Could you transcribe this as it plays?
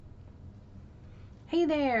Hey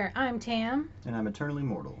there, I'm Tam, And I'm eternally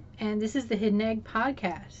mortal. and this is the Hidden Egg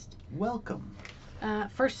Podcast. Welcome.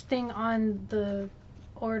 First thing on the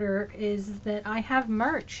order is that I have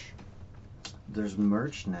merch. There's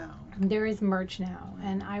merch now. There is merch now,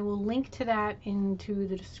 and I will link to that into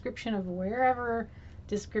the description of wherever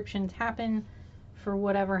descriptions happen for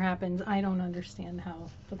whatever happens. I don't understand how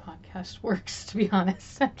the podcast works, to be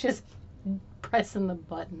honest. I'm just pressing the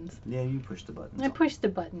buttons. Yeah, you push the buttons. I push the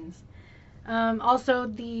buttons. Also,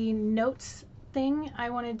 the notes thing, I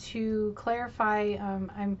wanted to clarify.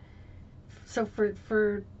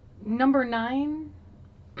 For number 9,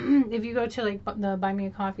 if you go to like the Buy Me a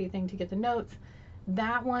Coffee thing to get the notes,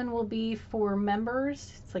 that one will be for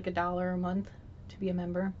members. It's like $1 a month to be a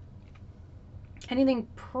member. Anything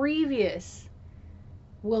previous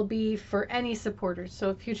will be for any supporters. So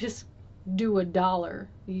if you just do $1,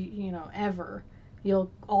 ever,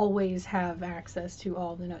 you'll always have access to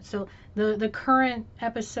all the notes. So the current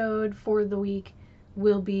episode for the week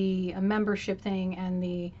will be a membership thing,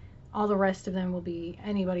 and all the rest of them will be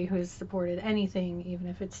anybody who has supported anything, even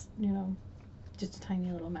if it's just a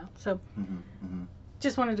tiny little amount. So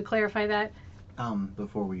just wanted to clarify that.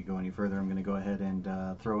 Before we go any further, I'm going to go ahead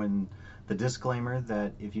and throw in the disclaimer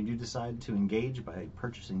that if you do decide to engage by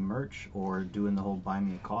purchasing merch or doing the whole Buy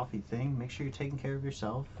Me a Coffee thing, make sure you're taking care of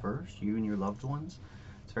yourself first, you and your loved ones.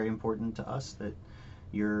 It's very important to us that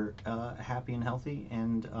you're happy and healthy,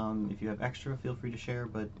 and if you have extra, feel free to share,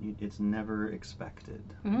 but it's never expected.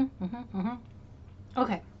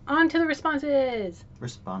 Okay, on to the responses.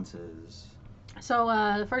 So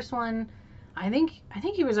the first one, I think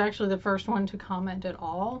he was actually the first one to comment at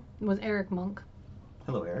all, was Eric Monk.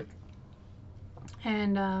 Hello, Eric.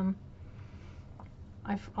 And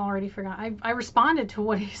I've already forgot. I responded to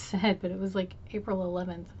what he said, but it was like April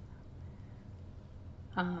 11th.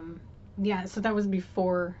 Yeah, so that was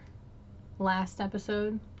before last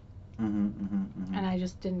episode. And I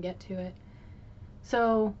just didn't get to it.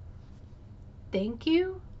 So, thank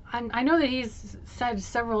you. I know that he's said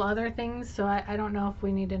several other things, so I don't know if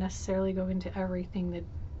we need to necessarily go into everything that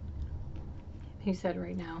he said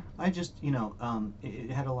right now. I just,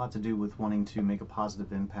 it had a lot to do with wanting to make a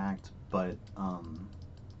positive impact, but,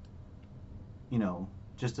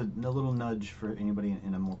 just a little nudge for anybody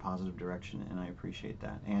in a more positive direction, and I appreciate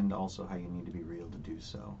that. And also how you need to be real to do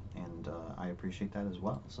so, and I appreciate that as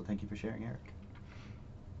well. So thank you for sharing, Eric.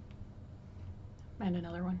 And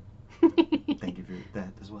another one. Thank you for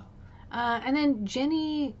that as well. And then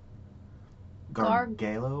Jenny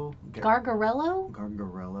Gargarello?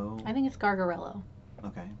 Gargarello? I think it's Gargarello.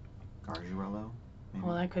 Okay. Gargarello? Maybe.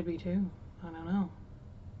 Well, that could be too. I don't know.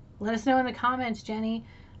 Let us know in the comments, Jenny.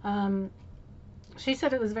 She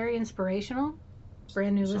said it was very inspirational.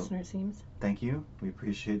 Brand new listener, it seems. Thank you. We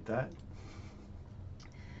appreciate that.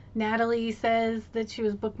 Natalie says that she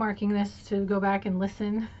was bookmarking this to go back and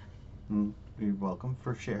listen. You're welcome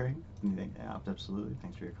for sharing. Yeah, absolutely.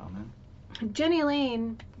 Thanks for your comment. Jenny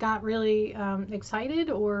Lane got really excited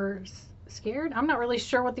or scared. I'm not really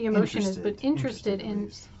sure what the emotion is, but interested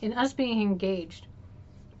in us being engaged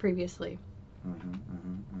previously.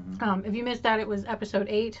 If you missed that, it was episode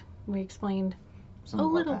 8. We explained a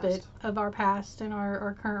little bit of our past and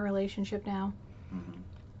our current relationship now.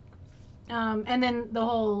 And then the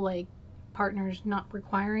whole partners not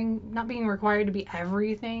being required to be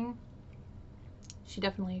everything. She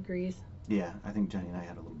definitely agrees. Yeah, I think Jenny and I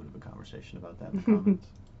had a little bit of a conversation about that in the comments,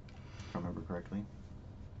 if I remember correctly.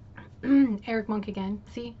 Eric Monk again.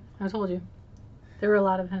 See, I told you. There were a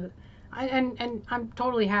lot of him. And I'm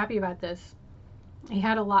totally happy about this. He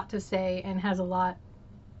had a lot to say and has a lot.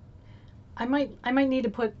 I might need to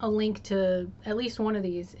put a link to at least one of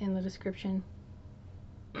these in the description.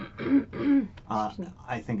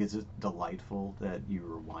 I think it's delightful that you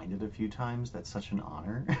rewinded a few times. That's such an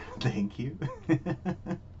honor. Thank you.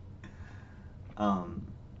 And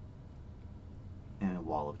a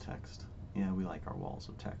wall of text. Yeah, we like our walls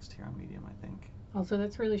of text here on Medium, I think. Also,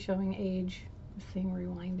 that's really showing age, seeing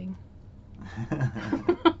rewinding.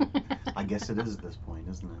 I guess it is at this point,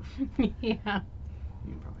 isn't it? Yeah.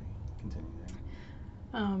 You can probably continue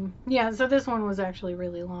there. Yeah, so this one was actually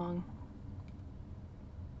really long.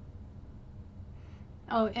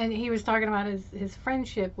 Oh, and he was talking about his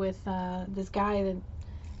friendship with this guy that,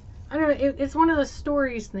 I don't know, it's one of those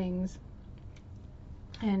stories things.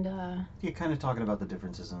 And you're kind of talking about the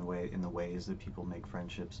differences in the ways that people make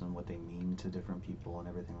friendships and what they mean to different people and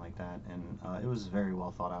everything like that. And it was very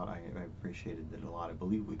well thought out. I appreciated it a lot. I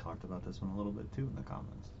believe we talked about this one a little bit too in the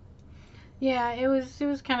comments. Yeah, it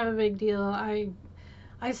was kind of a big deal.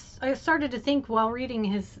 I started to think while reading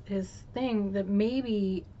his thing that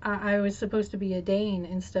maybe I was supposed to be a Dane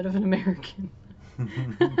instead of an American.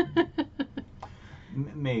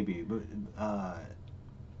 Maybe, but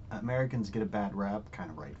Americans get a bad rap, kind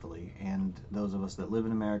of rightfully, and those of us that live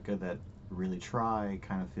in America that really try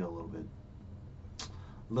kind of feel a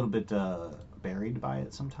little bit buried by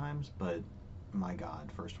it sometimes. But my God,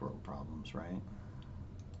 first world problems, right?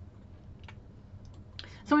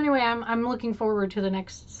 So anyway, I'm looking forward to the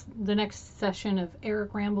next session of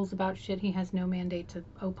Eric rambles about shit he has no mandate to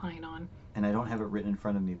opine on. And I don't have it written in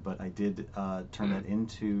front of me, but I did turn that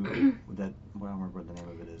into that. Well, I don't remember what the name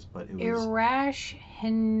of it is, but it was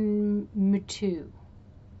Irashhenmatu.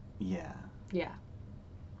 Yeah. Yeah.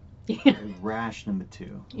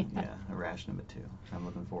 Irashhenmatu. Yeah, Irashhenmatu. I'm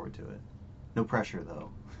looking forward to it. No pressure though,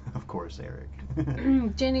 of course, Eric.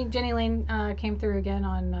 Jenny Lane came through again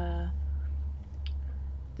on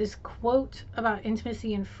this quote about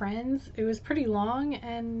intimacy and friends. It was pretty long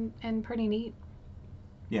and pretty neat.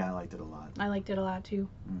 Yeah, I liked it a lot. I liked it a lot too.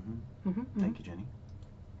 Thank you, Jenny.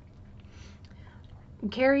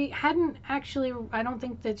 Carrie hadn't actually, I don't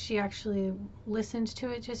think that she actually listened to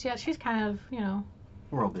it just yet. She's kind of,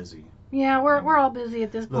 We're all busy. Yeah, we're all busy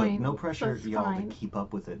at this Look, point. no pressure, so y'all, fine. to keep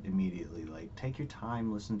up with it immediately. Like, take your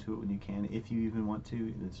time, listen to it when you can, if you even want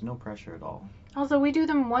to. There's no pressure at all. Also, we do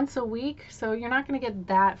them once a week, so you're not going to get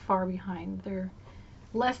that far behind. They're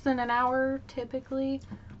less than an hour typically.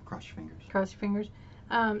 Cross your fingers. Cross your fingers.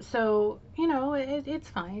 So, it's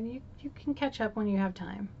fine. You can catch up when you have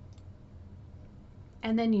time.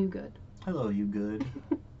 And then you good. Hello, you good.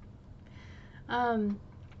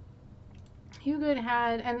 You good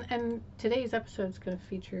had, and today's episode's going to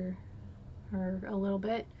feature her a little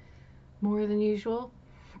bit more than usual.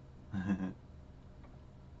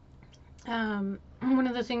 One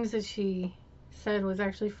of the things that she said was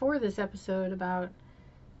actually for this episode about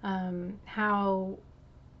how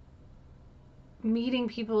meeting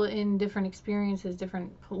people in different experiences,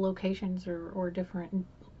 different locations, or different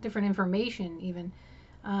information even,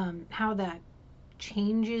 how that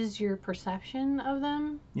changes your perception of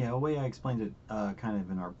them. Yeah, a way I explained it kind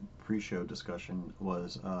of in our pre-show discussion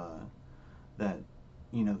was that,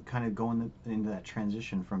 kind of going into that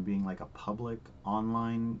transition from being like a public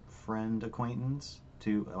online friend acquaintance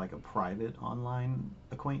to like a private online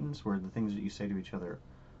acquaintance, where the things that you say to each other,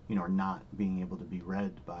 are not being able to be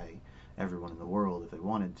read by everyone in the world if they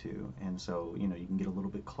wanted to. And so, you can get a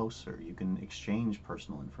little bit closer. You can exchange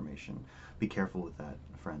personal information. Be careful with that,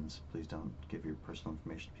 friends. Please don't give your personal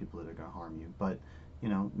information to people that are going to harm you. But,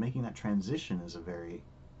 making that transition is a very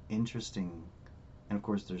interesting, and of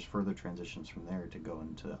course there's further transitions from there to go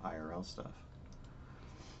into IRL stuff.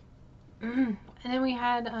 And then we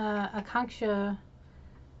had Akanksha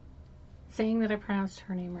saying that I pronounced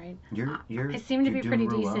her name right. I seem to be pretty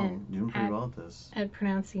decent. Doing pretty well at this. At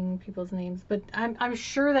pronouncing people's names, but I'm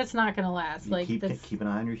sure that's not gonna last. Keep an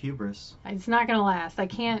eye on your hubris. It's not gonna last. I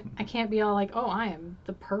can't be all like, oh, I am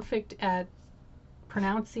the perfect at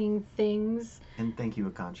pronouncing things. And thank you,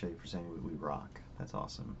 Akanksha, for saying we rock. That's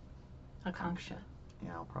awesome. Akanksha.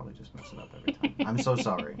 Yeah, I'll probably just mess it up every time. I'm so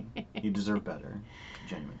sorry. You deserve better.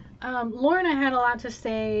 Genuinely. Lorna had a lot to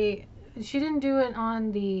say. She didn't do it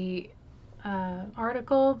on the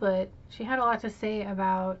article, but she had a lot to say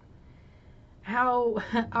about how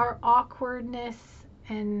our awkwardness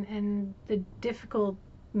and the difficult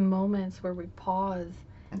moments where we pause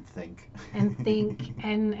and think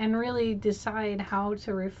and really decide how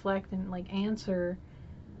to reflect and answer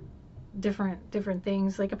different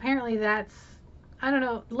things. Apparently that's, I don't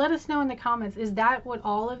know, let us know in the comments, is that what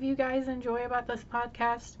all of you guys enjoy about this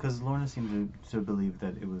podcast? Because Lorna seemed to believe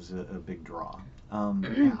that it was a big draw.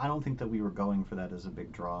 And I don't think that we were going for that as a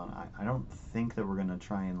big draw, and I don't think that we're going to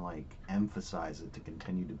try and emphasize it to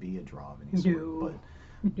continue to be a draw of any sort.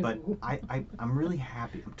 But I'm really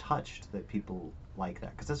happy, I'm touched that people like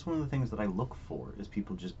that, because that's one of the things that I look for, is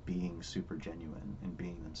people just being super genuine and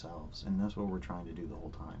being themselves, and that's what we're trying to do the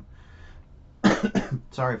whole time.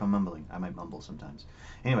 Sorry if I'm mumbling. I might mumble sometimes.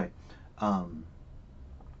 Anyway,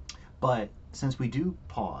 but since we do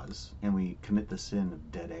pause and we commit the sin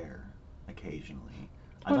of dead air occasionally,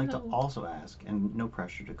 I'd like to also ask, and no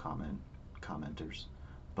pressure to commenters,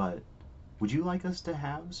 but would you like us to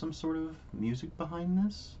have some sort of music behind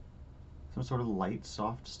this? Some sort of light,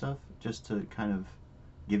 soft stuff, just to kind of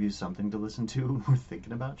give you something to listen to when we're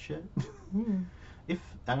thinking about shit?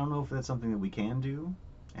 I don't know if that's something that we can do,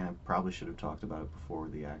 and I probably should have talked about it before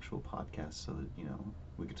the actual podcast so that,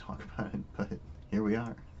 we could talk about it, but here we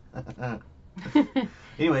are.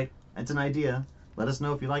 Anyway, it's an idea. Let us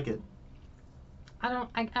know if you like it.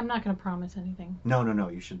 I'm not going to promise anything. No,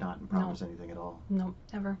 you should not promise anything at all. No,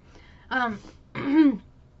 ever. And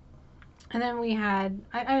then we had,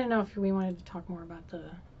 I don't know if we wanted to talk more about the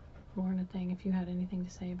Lorna thing, if you had anything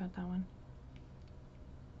to say about that one.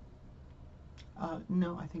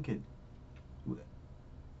 No, I think it.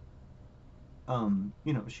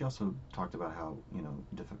 She also talked about how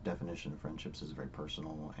definition of friendships is very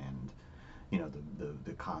personal, and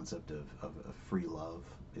the concept of free love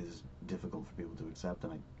is difficult for people to accept,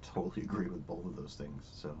 and I totally agree with both of those things.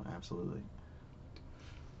 So absolutely.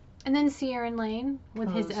 And then Sierra Lane with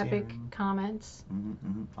Hello, his epic Sieran. comments.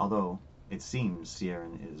 Although it seems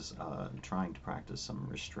Sierran is trying to practice some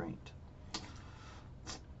restraint.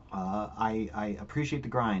 I appreciate the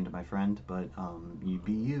grind, my friend, but you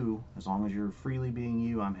be you. As long as you're freely being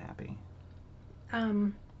you, I'm happy.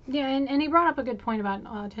 Yeah, and he brought up a good point about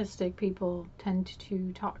autistic people tend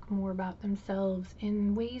to talk more about themselves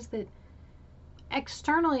in ways that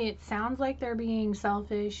externally it sounds like they're being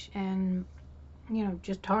selfish and,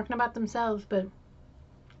 just talking about themselves. But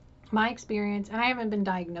my experience, and I haven't been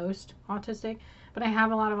diagnosed autistic, but I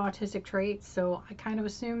have a lot of autistic traits, so I kind of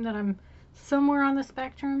assume that I'm somewhere on the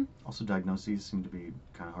spectrum. Also, diagnoses seem to be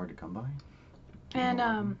kind of hard to come by.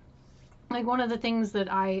 And like one of the things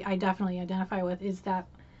that I definitely identify with is that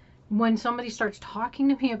when somebody starts talking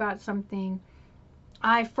to me about something,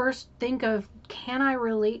 I first think of, can I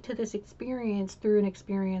relate to this experience through an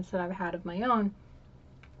experience that I've had of my own?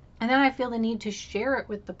 And then I feel the need to share it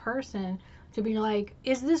with the person to be like,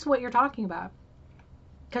 is this what you're talking about?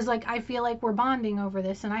 Because, like, I feel like we're bonding over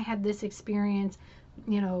this, and I had this experience,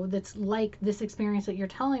 that's like this experience that you're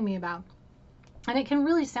telling me about. And it can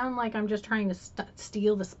really sound like I'm just trying to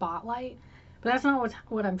steal the spotlight, but that's not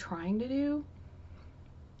what I'm trying to do.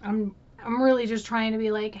 I'm really just trying to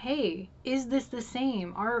be like, hey, is this the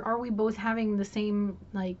same? Are we both having the same,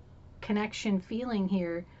 like, connection feeling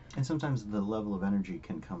here? And sometimes the level of energy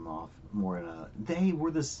can come off more in a they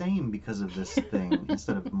were the same because of this thing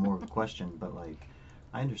instead of more of a question. But like,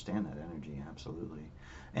 I understand that energy absolutely.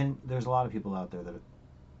 And there's a lot of people out there that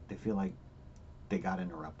they feel like they got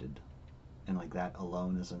interrupted, and like that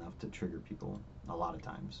alone is enough to trigger people a lot of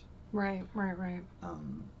times. Right.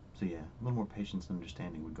 So yeah, a little more patience and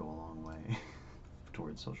understanding would go a long way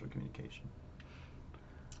towards social communication.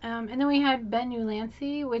 And then we had Ben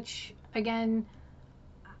Ulansey, which again,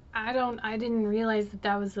 I didn't realize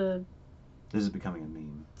that was a This is becoming a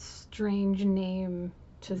meme. strange name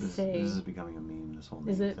to say. This is becoming a meme. This whole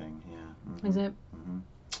name thing. Yeah. Is it?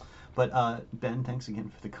 But Ben, thanks again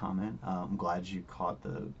for the comment. I'm glad you caught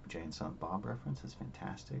the Jay and Silent Bob reference. That's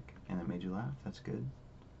fantastic, and it made you laugh. That's good.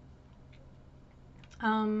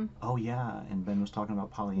 Oh yeah, and Ben was talking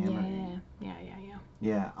about polyamory. Yeah.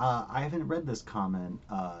 Yeah, I haven't read this comment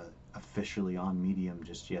officially on Medium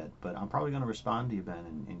just yet, but I'm probably going to respond to you,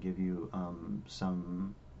 Ben, and give you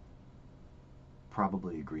some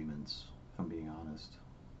probably agreements, if I'm being honest.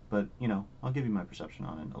 But, I'll give you my perception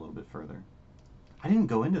on it a little bit further. I didn't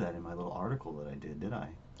go into that in my little article that I did I?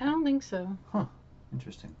 I don't think so. Huh.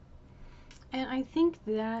 Interesting. And I think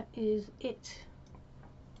that is it.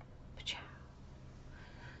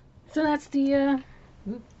 So that's the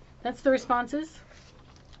responses.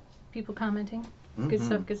 People commenting.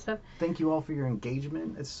 Good stuff. Thank you all for your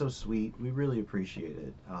engagement. It's so sweet. We really appreciate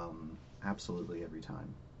it. Absolutely every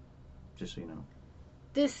time. Just so you know.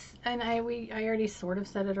 This, and I already sort of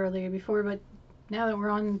said it earlier before, but now that we're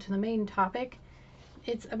on to the main topic,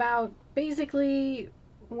 it's about basically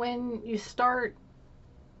when you start.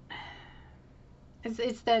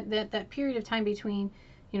 It's that period of time between,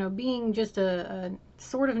 being just a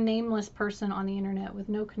sort of nameless person on the internet with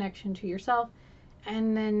no connection to yourself,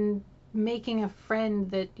 and then making a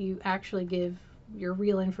friend that you actually give your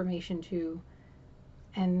real information to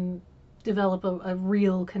and develop a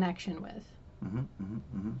real connection with.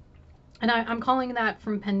 And I'm calling that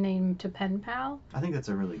from pen name to pen pal. I think that's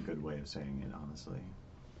a really good way of saying it, honestly.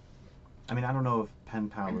 I mean, I don't know if pen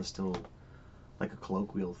pal is still like a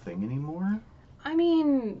colloquial thing anymore. I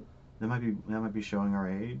mean, that might be showing our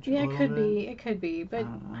age. Yeah, it could be, but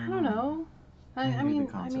I don't know. I mean,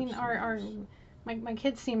 my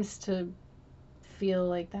kid seems to feel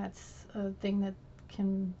like that's a thing that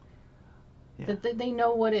can that they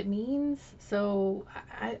know what it means. So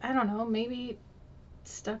I don't know. Maybe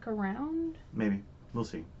it's stuck around. Maybe we'll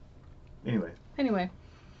see. Anyway,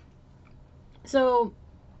 so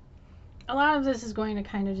a lot of this is going to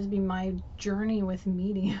kind of just be my journey with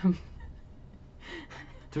Medium.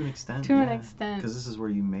 To an extent. Because this is where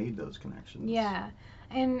you made those connections. Yeah.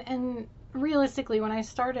 And realistically, when I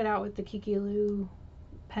started out with the Kiki Lou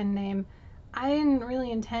pen name, I didn't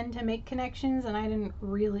really intend to make connections, and I didn't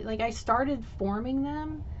really, I started forming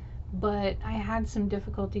them, but I had some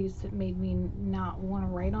difficulties that made me not want to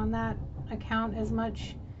write on that account as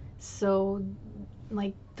much. So,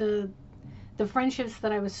 the the friendships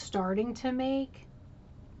that I was starting to make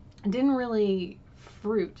didn't really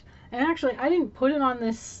fruit. And actually, I didn't put it on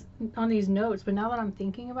these notes, but now that I'm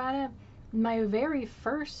thinking about it, my very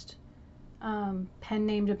first pen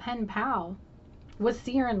name to pen pal was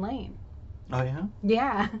Theron Lane. Oh yeah.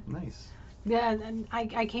 Yeah, Nice. yeah. And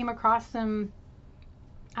I came across them.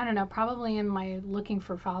 I don't know, probably in my looking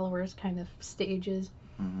for followers kind of stages.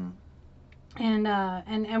 Mm-hmm.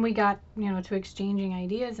 And we got, to exchanging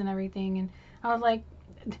ideas and everything, and I was like,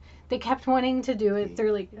 they kept wanting to do it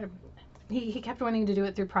through, like, he kept wanting to do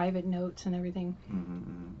it through private notes and everything.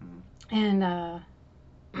 Mm-hmm.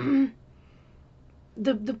 And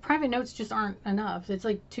the private notes just aren't enough. It's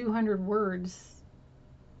like 200 words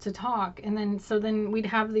to talk, and then we'd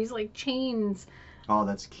have these like chains Oh,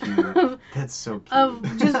 that's cute. That's so cute.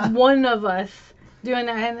 of just one of us doing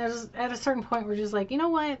that. And there's, at a certain point, we're just like, you know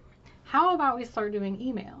what? How about we start doing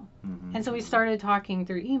email? Mm-hmm. And so we started talking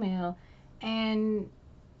through email, and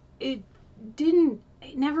it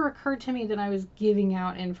never occurred to me that I was giving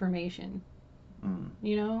out information.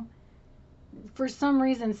 Mm. For some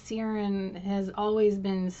reason, Siren has always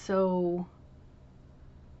been so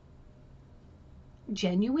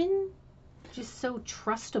genuine, just so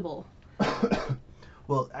trustable.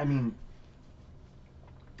 Well, I mean,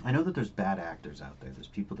 I know that there's bad actors out there. There's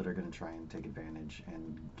people that are going to try and take advantage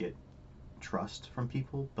and get trust from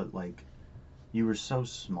people, but like, you were so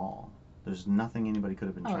small. There's nothing anybody could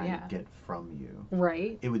have been trying to get from you.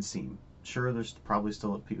 Right. It would seem. Sure, there's probably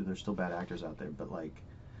still people. There's still bad actors out there, but like,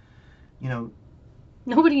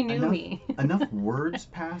 nobody knew me. Enough words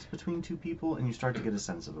pass between two people, and you start to get a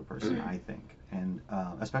sense of a person. I think, and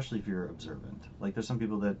especially if you're observant. Like, there's some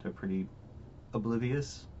people that are pretty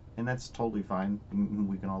oblivious, and that's totally fine.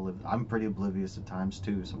 We can all live. I'm pretty oblivious at times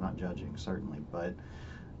too, so I'm not judging, certainly. But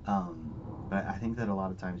I think that a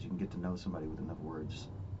lot of times you can get to know somebody with enough words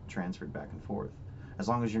transferred back and forth, as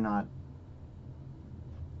long as you're not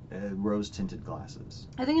rose-tinted glasses.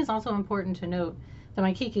 I think it's also important to note that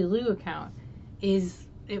my Kiki Lou account it's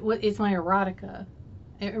my erotica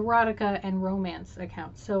and romance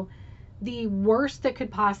account. So the worst that could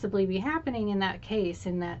possibly be happening in that case,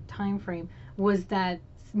 in that time frame, was that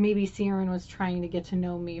maybe Siren was trying to get to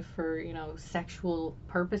know me for, sexual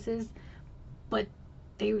purposes, but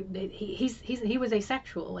he was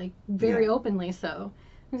asexual, like, very openly so.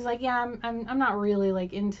 He's like, yeah, I'm not really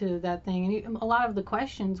like into that thing, and a lot of the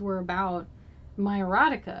questions were about my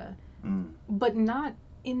erotica, but not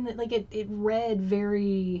in the, like, it read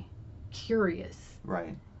very curious,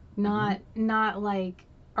 right? Not like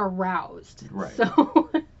aroused, right?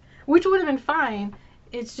 So, which would have been fine.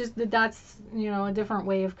 It's just that's a different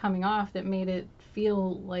way of coming off that made it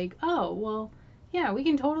feel like, oh well, yeah, we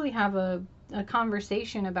can totally have a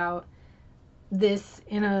conversation about this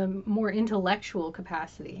in a more intellectual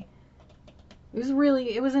capacity.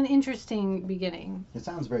 It was an interesting beginning. It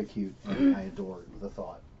sounds very cute. I adore the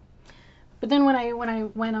thought. But then when I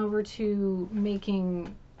went over to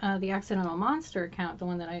making the Accidental Monster account, the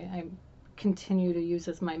one that I continue to use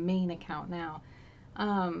as my main account now,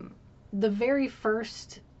 the very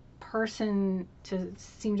first person to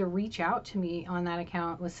seem to reach out to me on that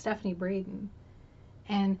account was Stephanie Braden.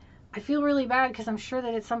 And I feel really bad because I'm sure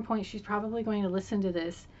that at some point she's probably going to listen to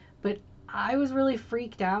this, but I was really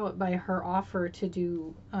freaked out by her offer to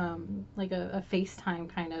do like a FaceTime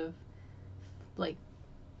kind of like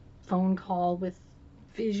phone call with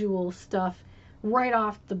visual stuff right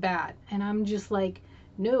off the bat, and I'm just like,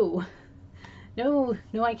 no,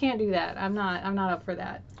 I can't do that. I'm not up for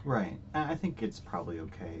that. Right. I think it's probably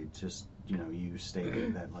okay. Just you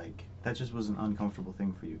stated that like that just was an uncomfortable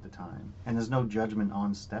thing for you at the time, and there's no judgment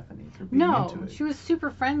on Stephanie for being into it. No, she was super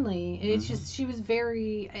friendly. It's just she was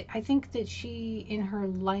very. I think that she, in her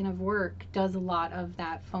line of work, does a lot of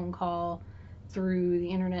that phone call through the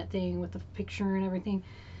internet thing with the picture and everything.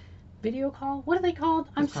 Video call? What are they called?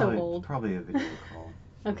 I'm so old. Probably a video call.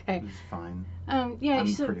 Okay. It's fine. Yeah,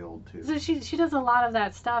 I'm pretty old too. So she does a lot of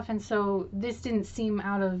that stuff, and so this didn't seem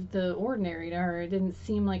out of the ordinary to her. It didn't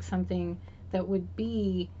seem like something that would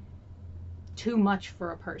be too much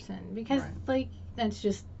for a person, because like that's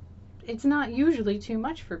just, it's not usually too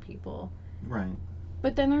much for people. Right.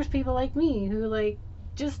 But then there's people like me who like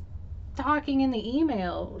just talking in the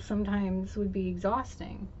email sometimes would be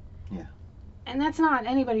exhausting. Yeah. And that's not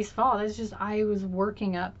anybody's fault. It's just I was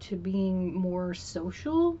working up to being more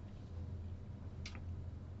social.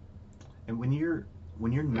 And when you're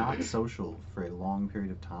not social for a long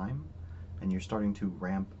period of time, and you're starting to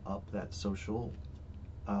ramp up that social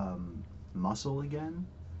muscle again,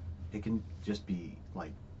 it can just be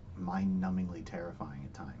like mind-numbingly terrifying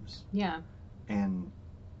at times. Yeah. And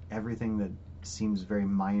everything that seems very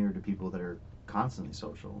minor to people that are constantly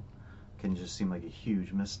social can just seem like a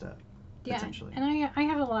huge misstep. Yeah, Potentially. and I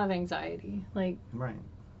have a lot of anxiety, like Right.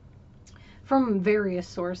 from various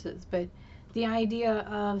sources, but the idea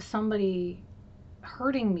of somebody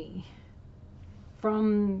hurting me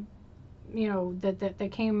from, that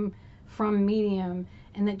came from Medium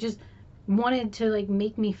and that just wanted to like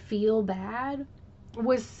make me feel bad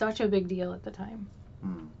was such a big deal at the time.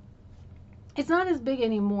 Mm. It's not as big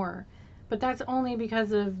anymore, but that's only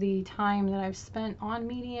because of the time that I've spent on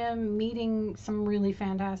Medium, meeting some really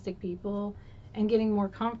fantastic people and getting more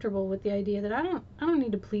comfortable with the idea that I don't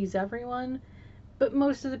need to please everyone, but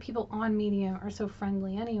most of the people on Medium are so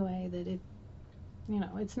friendly anyway that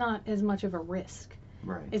it's not as much of a risk.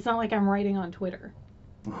 Right. It's not like I'm writing on Twitter.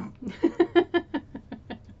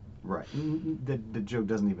 Right. The joke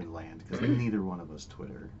doesn't even land because neither one of us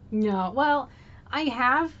Twitter. No. Well, I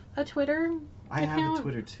have a Twitter I account. have a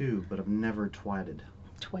Twitter too, but I've never tweeted.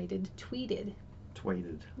 Tweeted.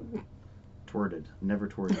 Twerted. Never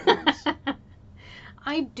twerted once.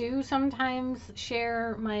 I do sometimes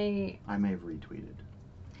share my. I may have retweeted.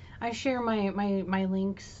 I share my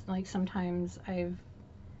links. Like sometimes I've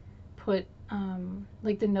put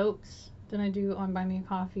like the notes that I do on Buy Me a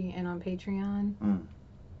Coffee and on Patreon. Mm.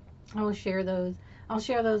 I will share those. I'll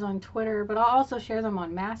share those on Twitter, but I'll also share them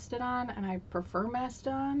on Mastodon, and I prefer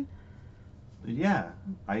Mastodon. Yeah,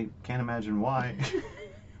 I can't imagine why.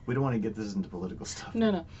 We don't want to get this into political stuff.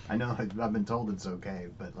 No. I know I've been told it's okay,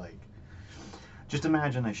 but like, just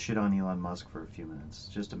imagine I shit on Elon Musk for a few minutes.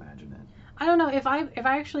 Just imagine it. I don't know if I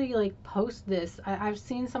actually like post this. I've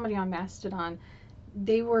seen somebody on Mastodon.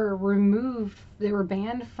 They were removed. They were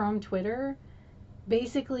banned from Twitter,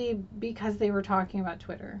 basically because they were talking about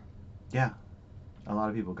Twitter. Yeah, a lot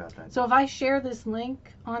of people got that. So if I share this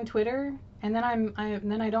link on Twitter and then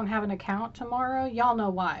I don't have an account tomorrow, y'all know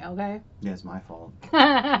why, okay? Yeah, it's my fault. No,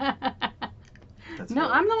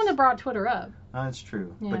 Hilarious. I'm the one that brought Twitter up. That's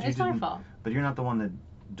true. Yeah, but it's my fault. But you're not the one that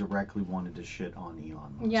directly wanted to shit on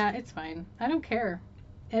Elon Musk. Yeah, it's fine. I don't care.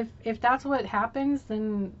 If that's what happens,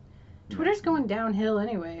 then Twitter's going downhill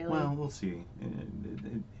anyway. Like, well, we'll see.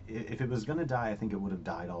 If it was gonna die, I think it would have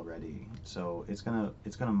died already. So it's gonna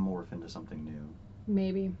morph into something new.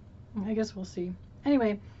 maybe. I guess we'll see.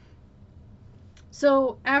 Anyway,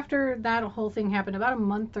 so after that whole thing happened, about a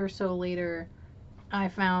month or so later, I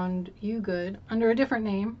found You Good under a different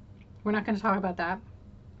name. We're not going to talk about that.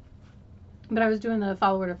 But I was doing the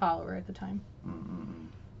follower to follower at the time. Mm-mm.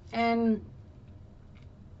 And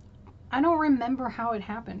I don't remember how it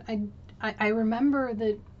happened. I remember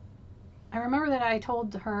that I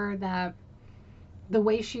told her that the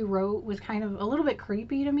way she wrote was kind of a little bit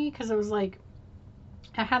creepy to me, because it was like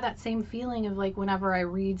I had that same feeling of like whenever I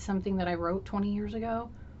read something that I wrote 20 years ago,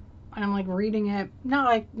 and I'm like reading it, not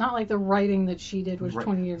like the writing that she did was Right.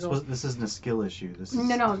 20 years old. This isn't a skill issue. This is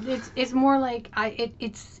No, it's more like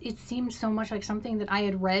it seems so much like something that I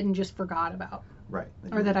had read and just forgot about, right,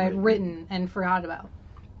 or that I had written and forgot about.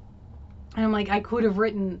 And I'm like, I could have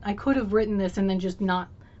written this and then just not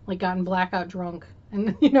like gotten blackout drunk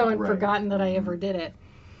and and Right. forgotten that I ever did it.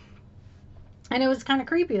 And it was kind of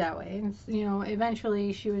creepy that way. And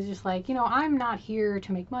eventually she was just like, I'm not here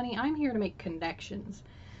to make money. I'm here to make connections.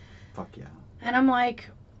 Fuck yeah. And I'm like,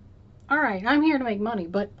 all right, I'm here to make money,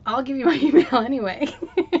 but I'll give you my email anyway.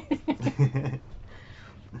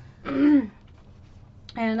 And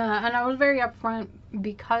I was very upfront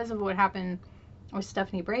because of what happened with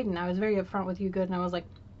Stephanie Braden. I was very upfront with You Good, and I was like,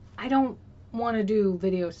 I don't want to do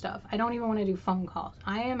video stuff. I don't even want to do phone calls.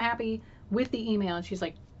 I am happy with the email. And she's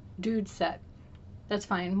like, dude, set. That's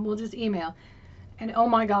fine. We'll just email. And oh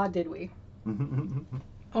my God, did we?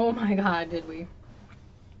 Oh my God, did we?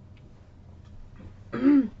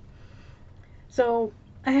 So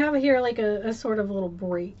I have here like a sort of little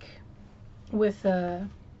break with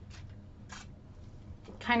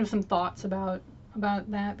kind of some thoughts about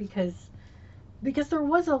that, because there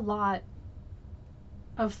was a lot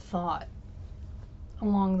of thought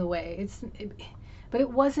along the way. But it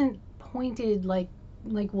wasn't pointed like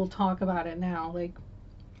we'll talk about it now. Like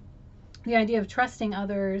the idea of trusting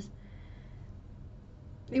others,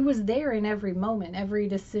 it was there in every moment, every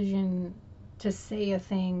decision to say a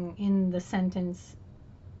thing in the sentence,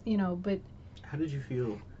 but How did you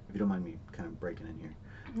feel, if you don't mind me kind of breaking in here,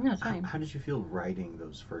 no, it's fine. how did you feel writing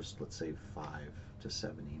those first, let's say, 5 to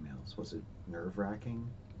 7 emails? Was it nerve-wracking?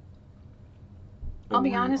 I'll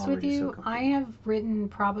be honest with you, I have written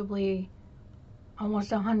probably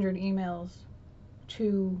almost 100 emails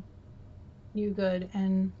to You Good,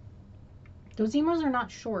 and those emails are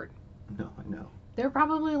not short. No, I know. They're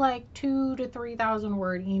probably like 2,000 to 3,000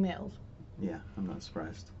 word emails. Yeah, I'm not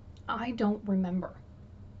surprised. I don't remember.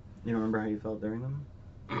 You don't remember how you felt during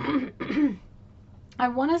them? I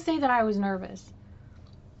want to say that I was nervous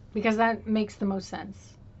because that makes the most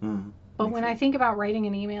sense. Mm, But makes when I sense. think about writing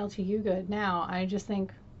an email to You Good now, I just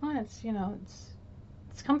think, well, it's,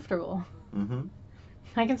 it's comfortable. Mm-hmm.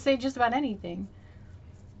 I can say just about anything.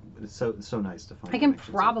 It's so nice to find. I can connections like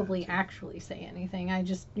that, probably too. actually say anything. I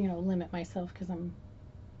just, limit myself because I'm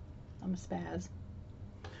a spaz.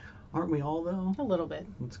 Aren't we all though? A little bit.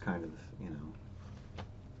 It's kind of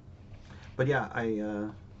But yeah,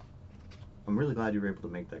 I'm really glad you were able to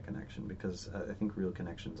make that connection because I think real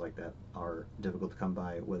connections like that are difficult to come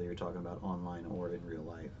by, whether you're talking about online or in real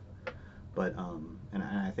life. But and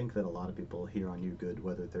I think that a lot of people here on You Good,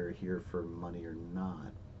 whether they're here for money or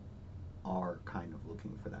not, are kind of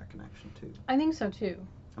looking for that connection too. I think so too.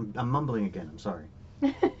 I'm mumbling again. I'm sorry.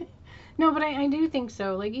 No, but I do think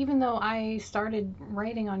so. Like, even though I started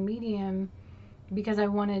writing on Medium because I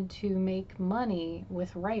wanted to make money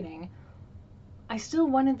with writing, I still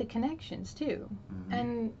wanted the connections too. Mm-hmm.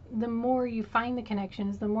 And the more you find the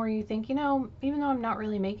connections, the more you think, even though I'm not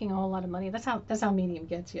really making a whole lot of money, that's how Medium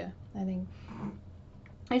gets you, I think.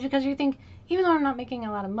 It's because you think, even though I'm not making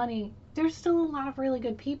a lot of money, there's still a lot of really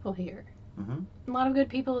good people here. Mm-hmm. A lot of good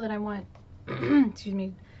people that I want, excuse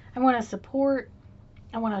me, I want to support,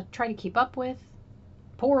 I want to try to keep up with.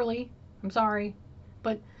 Poorly, I'm sorry,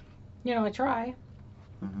 but I try.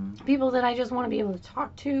 Mm-hmm. People that I just want to be able to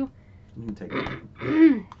talk to. You can take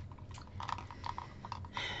it.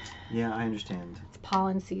 Yeah, I understand. It's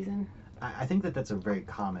pollen season. I think that that's a very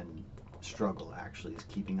common struggle, actually, is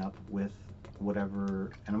keeping up with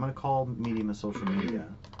whatever, and I'm going to call Medium a social media,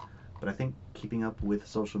 but I think keeping up with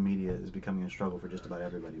social media is becoming a struggle for just about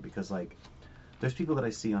everybody because, like, there's people that I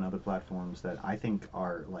see on other platforms that I think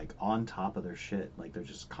are, like, on top of their shit. Like, they're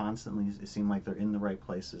just constantly, it seems like they're in the right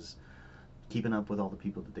places, keeping up with all the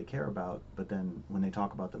people that they care about, but then when they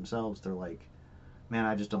talk about themselves, they're like, man,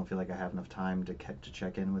 I just don't feel like I have enough time to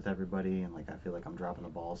check in with everybody, and like I feel like I'm dropping the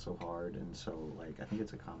ball so hard, and so like I think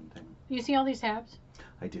it's a common thing. You see all these tabs?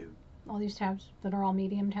 I do. All these tabs that are all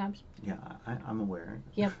Medium tabs? Yeah, I'm aware.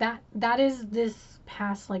 Yeah, that is this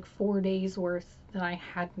past like 4 days worth that I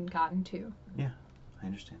hadn't gotten to. Yeah, I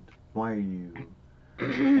understand. Why are you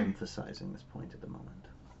emphasizing this point at the moment?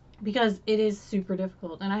 Because it is super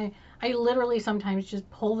difficult, and I literally sometimes just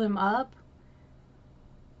pull them up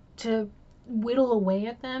to whittle away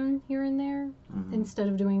at them here and there Mm-hmm. instead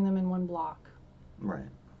of doing them in one block. Right.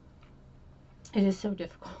 It is so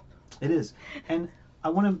difficult. It is, and I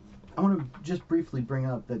want to just briefly bring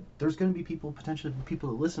up that there's going to be potentially people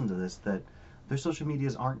that listen to this that their social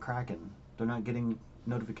medias aren't cracking. They're not getting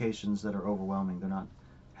notifications that are overwhelming. They're not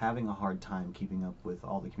having a hard time keeping up with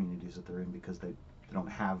all the communities that they're in because they don't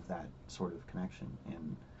have that sort of connection.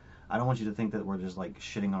 And I don't want you to think that we're just like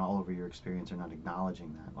shitting on all over your experience or not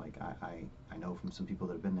acknowledging that. Like I know from some people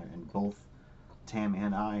that have been there, and both Tam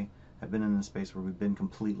and I have been in a space where we've been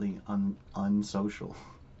completely unsocial,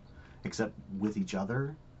 except with each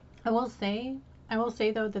other. I will say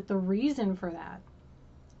though that the reason for that,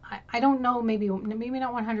 I don't know, maybe not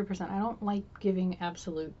 100%. I don't like giving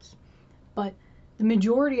absolutes, but the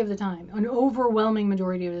majority of the time, an overwhelming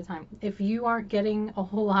majority of the time, if you aren't getting a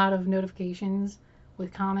whole lot of notifications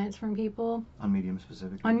with comments from people On Medium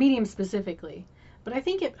specifically. on Medium specifically, but I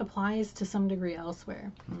think it applies to some degree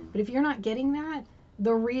elsewhere. But if you're not getting that,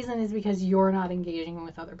 the reason is because you're not engaging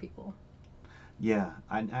with other people. Yeah,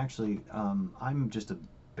 I'm just a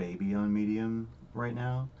baby on Medium right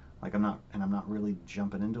now. Like I'm not really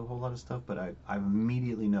jumping into a whole lot of stuff, but I've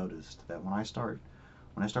immediately noticed that when I start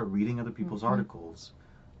reading other people's articles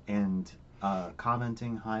and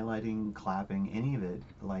commenting, highlighting, clapping, any of it,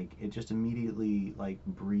 like it just immediately like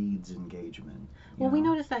breeds engagement. Well, we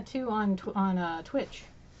noticed that too on Twitch,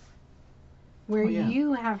 where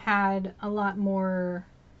you have had a lot more.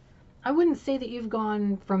 I wouldn't say that you've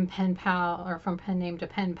gone from pen pal or from pen name to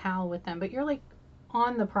pen pal with them, but you're like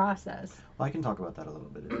on the process. Well, I can talk about that a little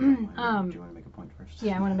bit. If you don't mind. Do you want to make a point first?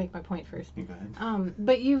 Yeah, I want to make my point first. You go ahead.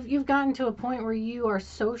 But you've gotten to a point where you are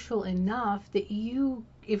social enough that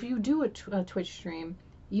if you do a Twitch stream,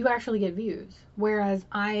 you actually get views. Whereas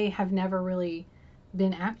I have never really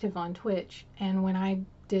been active on Twitch, and when I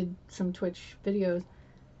did some Twitch videos,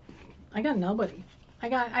 I got nobody.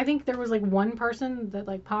 I think there was like one person that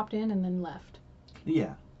like popped in and then left.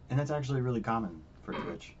 Yeah, and that's actually really common for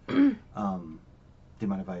Twitch. Do you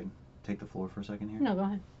mind if I take the floor for a second here? No, go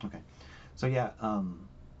ahead. Okay. So yeah,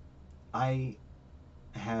 I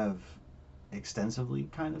have extensively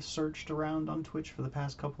kind of searched around on Twitch for the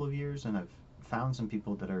past couple of years, and I've found some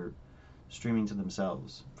people that are streaming to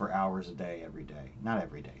themselves for hours a day, every day. Not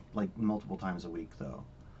every day, like multiple times a week though.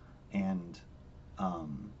 and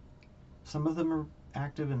some of them are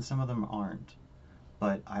active and some of them aren't.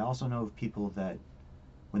 But I also know of people that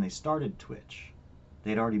when they started Twitch,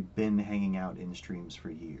 they'd already been hanging out in streams for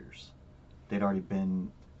years. They'd already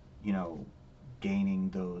been, you know, gaining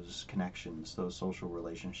those connections, those social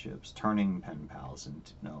relationships, turning pen pals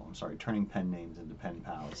into, no, I'm sorry, turning pen names into pen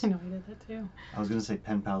pals. I know I did that too. I was gonna say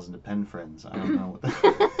pen pals into pen friends. I don't know what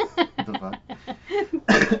the fuck.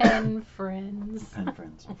 Pen friends. Pen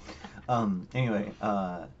friends. Anyway,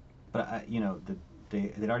 but you know,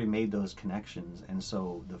 they'd already made those connections, and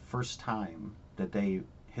so the first time that they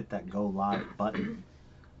hit that go live button,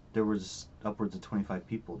 there was upwards of 25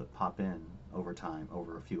 people that pop in over time,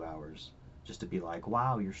 over a few hours, just to be like,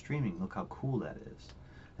 wow, you're streaming, look how cool that is.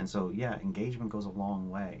 And so, yeah, engagement goes a long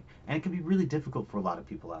way. And it can be really difficult for a lot of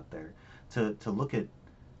people out there to look at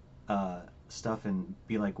stuff and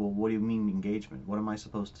be like, well, what do you mean engagement? What am I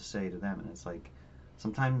supposed to say to them? And it's like,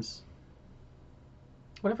 sometimes...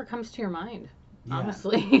 Whatever comes to your mind, yeah,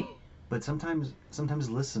 honestly. but sometimes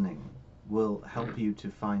listening will help you to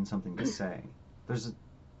find something to say. There's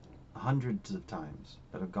hundreds of times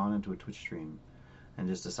that I've gone into a Twitch stream and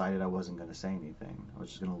just decided I wasn't going to say anything. I was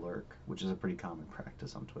just going to lurk, which is a pretty common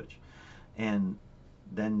practice on Twitch. And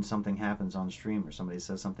then something happens on stream or somebody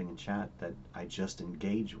says something in chat that I just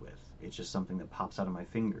engage with. It's just something that pops out of my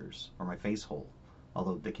fingers or my face hole,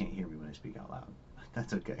 although they can't hear me when I speak out loud.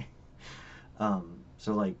 That's okay.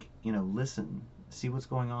 So, like, you know, listen, see what's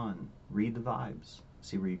going on, read the vibes,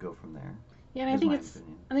 see where you go from there. Yeah, and I think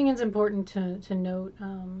it's important to note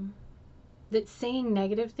that saying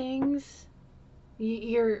negative things,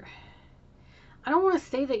 I don't want to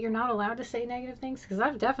say that you're not allowed to say negative things, because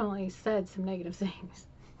I've definitely said some negative things.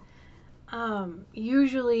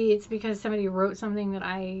 Usually it's because somebody wrote something that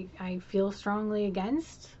I feel strongly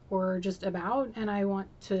against or just about, and I want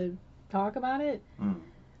to talk about it.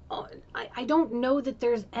 I don't know that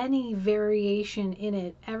there's any variation in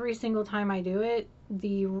it. Every single time I do it,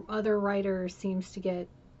 the other writer seems to get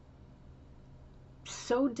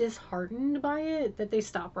so disheartened by it that they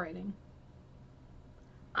stop writing.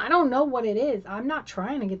 I don't know what it is. I'm not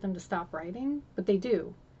trying to get them to stop writing, but they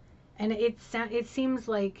do. And it seems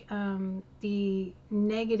like the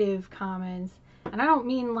negative comments, and I don't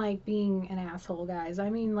mean like being an asshole, guys. I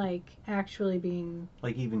mean like actually being...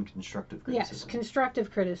 Like even constructive criticism. Yes, constructive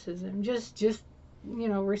criticism. Just you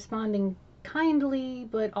know, responding kindly,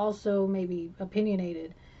 but also maybe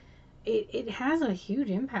opinionated. It has a huge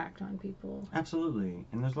impact on people. Absolutely.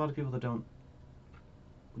 And there's a lot of people that don't...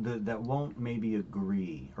 that won't maybe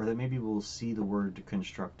agree, or that maybe will see the word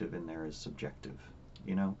constructive in there as subjective,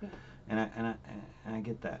 you know? Yeah. And I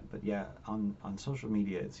get that, but yeah, on social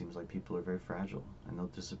media it seems like people are very fragile and they'll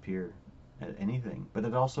disappear at anything. But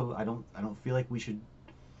it also, I don't feel like we should...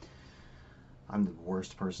 I'm the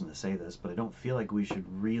worst person to say this, but I don't feel like we should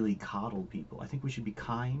really coddle people. I think we should be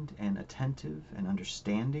kind and attentive and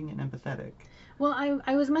understanding and empathetic. Well,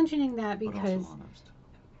 I was mentioning that because... But also honest.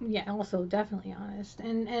 Yeah, also definitely honest.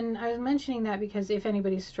 And I was mentioning that because if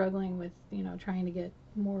anybody's struggling with, you know, trying to get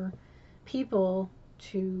more people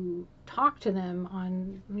to talk to them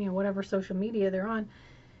on, you know, whatever social media they're on,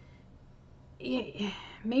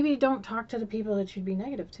 maybe don't talk to the people that you'd be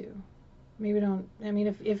negative to. Maybe don't. I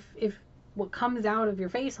mean, if what comes out of your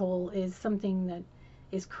face hole is something that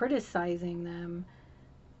is criticizing them,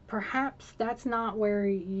 perhaps that's not where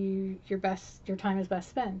your time is best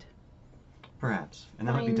spent. Perhaps, and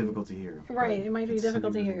that might be difficult to hear. Right, it might be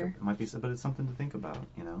difficult to hear. It might be, but it's something to think about.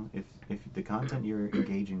 You know, if the content you're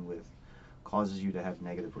engaging with causes you to have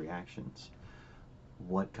negative reactions,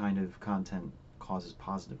 what kind of content causes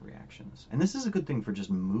positive reactions? And this is a good thing for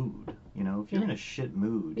just mood. You know, if you're in a shit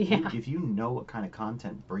mood, if you know what kind of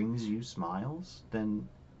content brings you smiles, then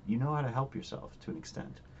you know how to help yourself to an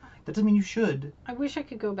extent. That doesn't mean you should. I wish I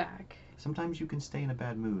could go back. Sometimes you can stay in a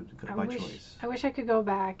bad mood by choice. I wish I could go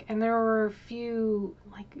back. And there were a few,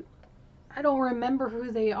 like, I don't remember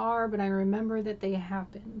who they are, but I remember that they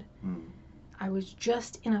happened. I was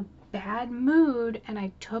just in a bad mood, and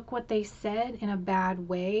I took what they said in a bad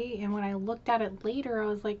way. And when I looked at it later, I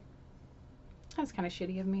was like, that was kind of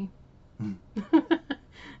shitty of me.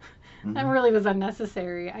 That really was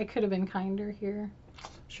unnecessary. I could have been kinder here.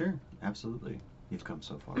 Sure, absolutely. You've come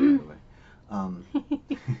so far, by the way.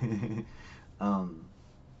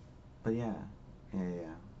 But yeah.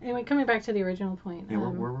 Anyway, coming back to the original point. Yeah, where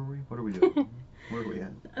were we? What are we doing? Where are we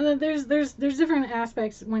at? There's different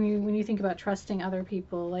aspects when you think about trusting other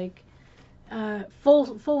people. Like,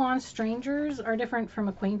 full on strangers are different from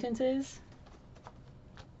acquaintances.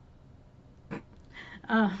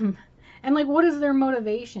 And like, what is their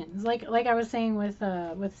motivations? Like I was saying with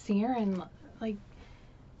Sierra, and like,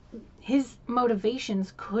 his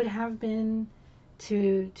motivations could have been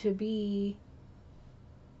to be,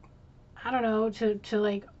 I don't know, to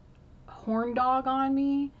like horn dog on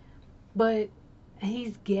me, but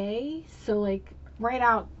he's gay, so like right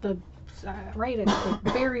at the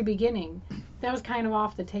very beginning, that was kind of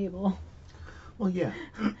off the table. Well, yeah.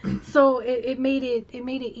 So it made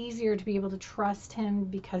it easier to be able to trust him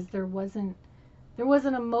because there wasn't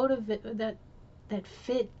a motive that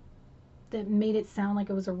fit, that made it sound like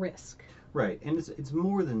it was a risk. Right, and it's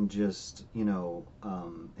more than just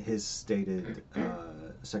his stated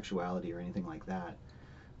sexuality or anything like that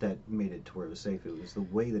that made it to where it was safe. It was the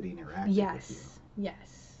way that he interacted with you.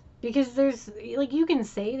 Yes. Because there's like, you can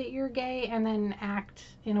say that you're gay and then act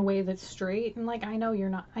in a way that's straight, and like, I know you're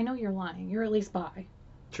not. I know you're lying. You're at least bi.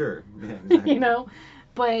 Sure. Yeah. Exactly.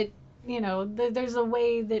 But there's a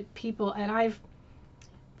way that people, and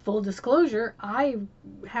full disclosure, I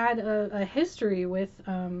had a history with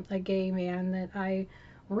a gay man that I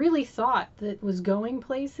really thought that was going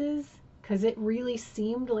places, because it really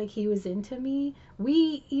seemed like he was into me.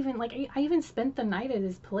 We even, like, I even spent the night at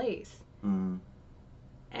his place. Mm.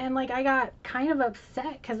 And like, I got kind of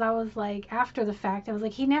upset because I was like, after the fact, I was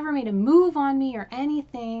like, he never made a move on me or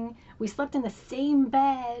anything. We slept in the same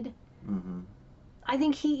bed. Mm-hmm. I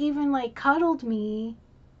think he even like cuddled me.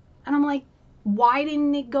 And I'm like, why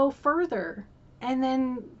didn't it go further? And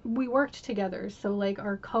then we worked together. So like,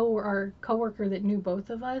 our coworker that knew both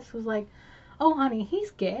of us was like, oh honey,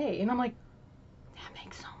 he's gay. And I'm like, that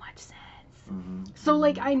makes so much sense. Mm-hmm. So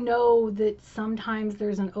like, I know that sometimes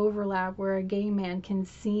there's an overlap where a gay man can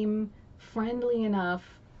seem friendly enough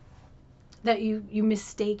that you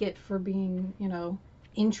mistake it for being,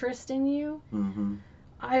 interest in you. Mm-hmm.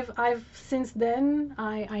 I've since then,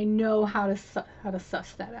 I know how to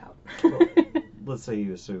suss that out. Well, let's say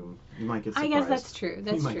you assume. You might get I surprised. guess that's true.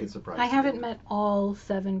 That's you might true. get surprised. I haven't again. met all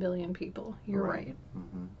 7 billion people. You're right.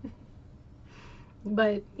 Mm-hmm.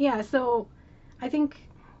 But yeah, so I think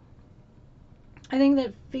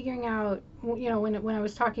that figuring out, when I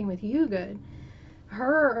was talking with You Good,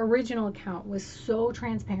 her original account was so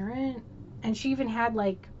transparent, and she even had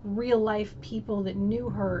like real life people that knew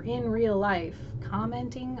her in real life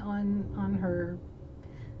commenting on her.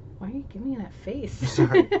 Why are you giving me that face?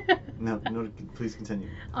 Sorry. No, please continue.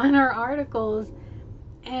 On her articles,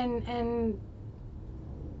 and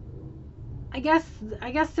I guess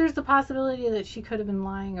there's the possibility that she could have been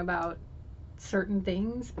lying about certain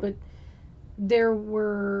things, but there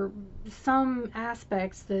were some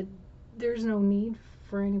aspects that there's no need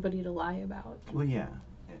for anybody to lie about. Well, yeah.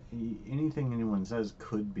 Anything anyone says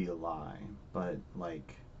could be a lie, but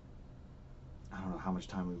like, I don't know how much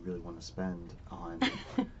time we really want to spend on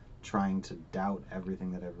trying to doubt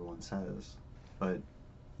everything that everyone says. But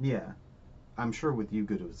yeah, I'm sure with You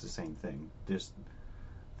Good it was the same thing. Just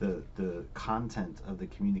the content of the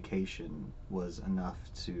communication was enough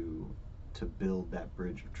to build that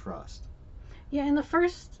bridge of trust. Yeah, in the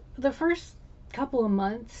first couple of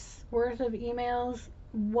months worth of emails,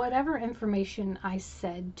 whatever information I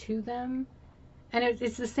said to them, and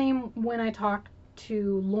it's the same when I talk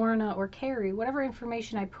to Lorna or Carrie, whatever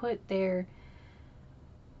information I put there,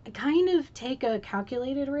 I kind of take a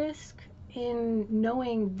calculated risk in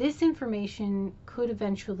knowing this information could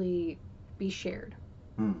eventually be shared.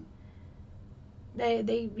 Hmm.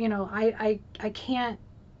 I can't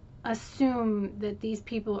assume that these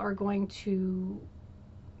people are going to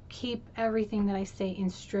keep everything that I say in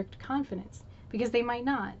strict confidence, because they might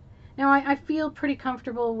not. Now, I feel pretty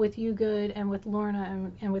comfortable with You Good and with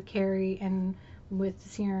Lorna and with Carrie and with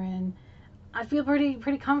Siren. I feel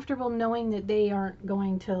pretty comfortable knowing that they aren't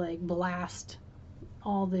going to like blast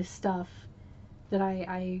all this stuff that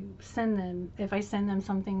I send them. If I send them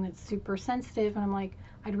something that's super sensitive and I'm like,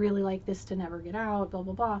 I'd really like this to never get out, blah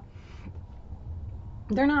blah blah,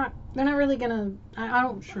 they're not really gonna, I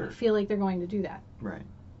don't feel like they're going to do that. Right.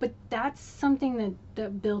 But that's something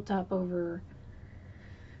that built up over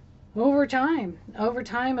time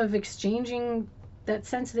of exchanging that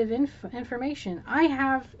sensitive information. I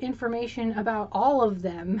have information about all of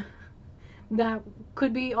them that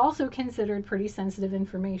could be also considered pretty sensitive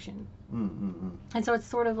information. Mm-hmm. And so it's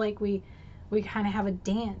sort of like we kind of have a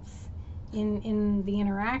dance in the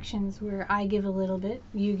interactions where I give a little bit,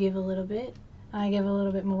 you give a little bit, I give a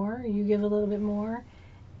little bit more, you give a little bit more,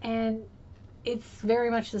 and it's very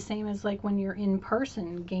much the same as like when you're in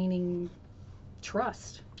person gaining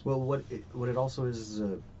trust. Well, what it also is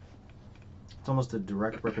it's almost a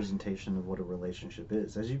direct representation of what a relationship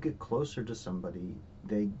is. As you get closer to somebody,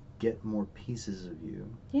 they get more pieces of you.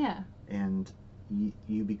 Yeah. And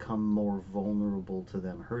you become more vulnerable to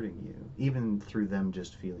them hurting you, even through them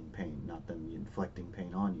just feeling pain, not them inflicting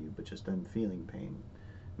pain on you, but just them feeling pain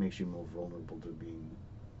makes you more vulnerable to being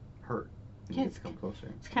hurt. And Yeah, you get to come closer.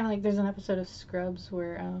 it's kind of like there's an episode of Scrubs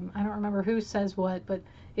where I don't remember who says what, but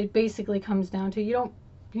it basically comes down to you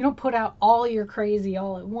don't put out all your crazy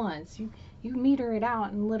all at once. You meter it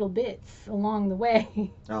out in little bits along the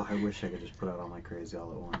way. Oh, I wish I could just put out all my crazy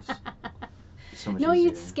all at once. So much No, easier.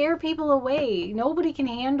 you'd scare people away. Nobody can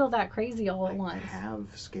handle that crazy all at I once. have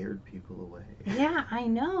scared people away. Yeah, I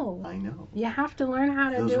know. I know. You have to learn how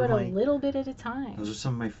to Those do were it my- a little bit at a time. Those are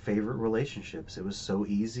some of my favorite relationships. It was so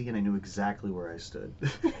easy, and I knew exactly where I stood.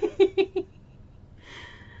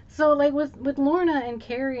 So like with Lorna and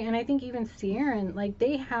Carrie, and I think even Ciaran, like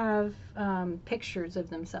they have pictures of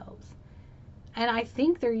themselves, and I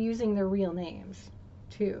think they're using their real names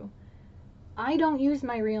too. I don't use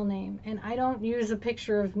my real name, and I don't use a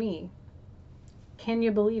picture of me. Can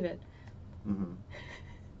you believe it? Hmm.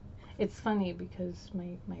 It's funny because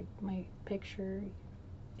my picture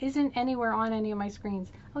isn't anywhere on any of my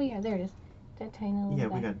screens. Oh yeah, there it is. That tiny little Yeah,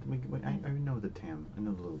 guy. I know the Tam. I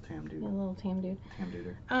know the little Tam dude. The little Tam dude. Tam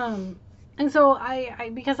duder. And so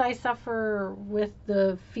I because I suffer with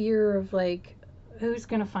the fear of like who's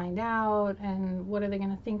gonna find out and what are they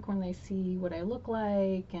gonna think when they see what I look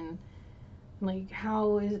like, and like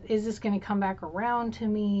how is this gonna come back around to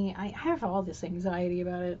me? I have all this anxiety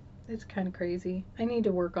about it. It's kind of crazy. I need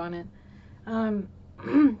to work on it.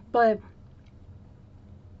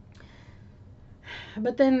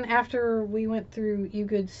 But then after we went through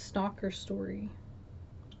Eugood's stalker story,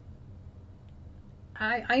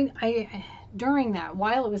 I during that,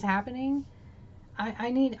 while it was happening,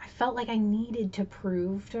 I felt like I needed to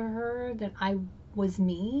prove to her that I was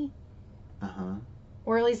me, Uh-huh.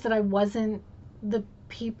 or at least that I wasn't the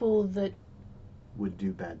people that Would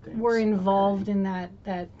do bad things. were involved Okay. in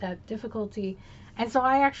that difficulty. And so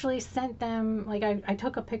I actually sent them, like I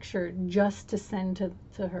took a picture just to send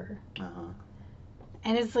to her. Uh-huh.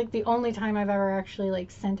 And it's like the only time I've ever actually like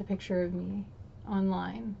sent a picture of me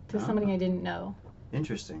online to somebody I didn't know.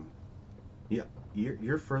 Interesting. Yeah,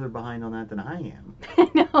 you're further behind on that than I am. I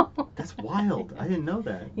know. That's wild. I didn't know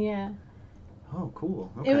that. Yeah. Oh,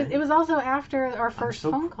 cool. Okay. It was also after our first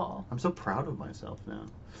so phone call. I'm so proud of myself now.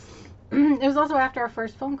 It was also after our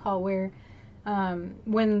first phone call where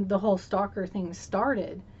when the whole stalker thing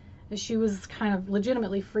started, she was kind of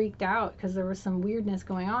legitimately freaked out because there was some weirdness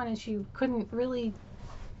going on, and she couldn't really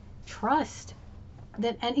trust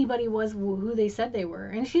that anybody was who they said they were.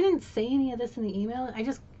 And she didn't say any of this in the email. I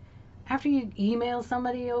just, after you email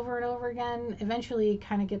somebody over and over again, eventually you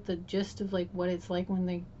kind of get the gist of like what it's like when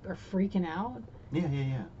they are freaking out. Yeah, yeah,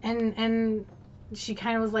 yeah. And she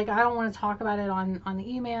kind of was like, I don't want to talk about it on the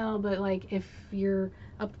email, but like if you're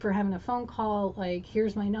up for having a phone call, like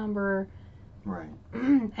here's my number. Right.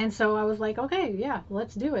 And so I was like, okay, yeah,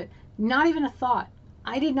 let's do it. Not even a thought.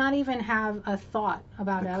 I did not even have a thought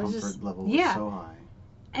about The it. I was comfort just level was yeah. so high.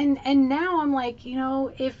 And now I'm like, you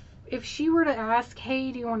know, if she were to ask,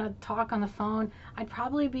 hey, do you want to talk on the phone? I'd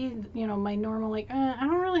probably be, you know, my normal like, I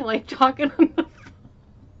don't really like talking on the phone.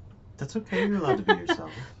 That's okay. You're allowed to be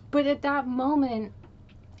yourself. But at that moment,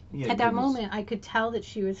 Yeah. I could tell that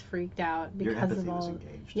she was freaked out your because empathy of was all.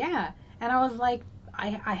 engaged. Yeah, and I was like,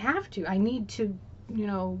 I have to. I need to, you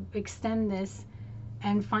know, extend this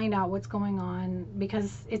and find out what's going on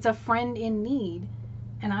because it's a friend in need,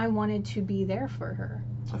 and I wanted to be there for her.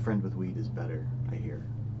 A friend with weed is better, I hear.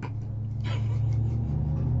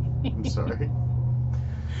 I'm sorry.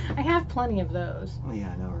 I have plenty of those. Oh,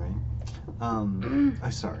 yeah, I know, right?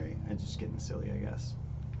 I'm sorry. I'm just getting silly, I guess.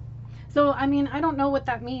 So I mean, I don't know what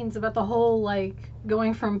that means about the whole like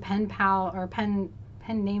going from pen pal or pen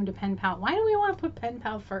name to pen pal. Why do we want to put pen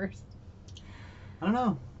pal first? I don't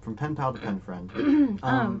know. From pen pal to pen friend.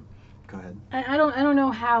 Go ahead. I don't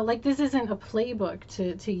know how, like, this isn't a playbook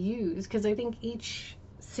to use because I think each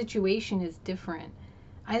situation is different.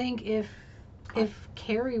 I think if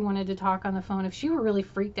Carrie wanted to talk on the phone, if she were really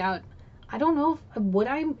freaked out, I don't know would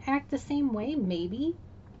I act the same way? Maybe.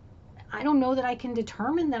 I don't know that I can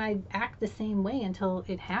determine that I act the same way until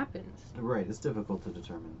it happens. Right, it's difficult to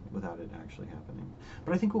determine without it actually happening.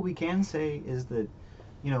 But I think what we can say is that,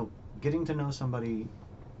 you know, getting to know somebody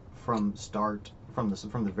from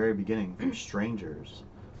the very beginning, from strangers,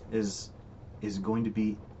 is going to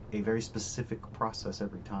be a very specific process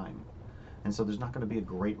every time. And so there's not going to be a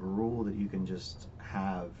great rule that you can just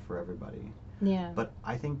have for everybody. Yeah. But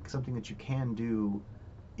I think something that you can do,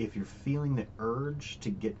 if you're feeling the urge to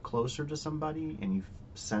get closer to somebody and you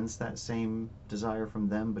sense that same desire from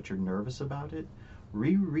them but you're nervous about it,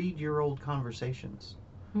 reread your old conversations.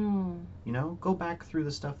 Hmm. You know, go back through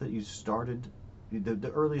the stuff that you started,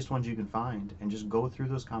 the earliest ones you can find, and just go through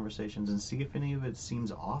those conversations and see if any of it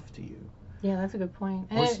seems off to you. Yeah, that's a good point.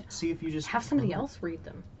 Or And see if you just have somebody else read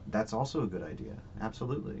them. That's also a good idea.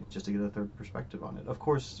 Absolutely. Just to get a third perspective on it. Of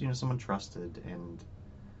course, you know, someone trusted and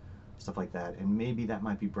stuff like that. And maybe that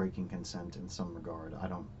might be breaking consent in some regard. I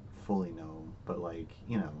don't fully know, but like,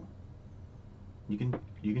 you know, you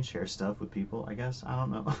can share stuff with people, I guess. I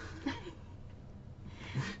don't know.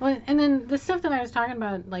 Well, and then the stuff that I was talking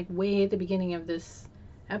about, like way at the beginning of this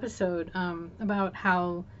episode, about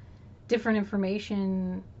how different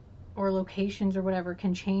information or locations or whatever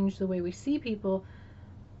can change the way we see people.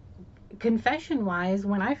 Confession wise,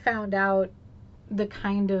 when I found out the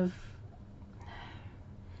kind of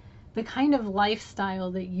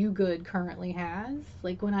lifestyle that You Good currently has,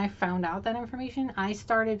 like when I found out that information, I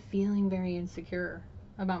started feeling very insecure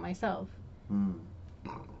about myself. Mm.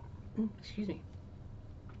 Excuse me.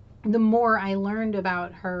 The more I learned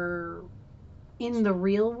about her in the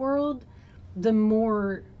real world, the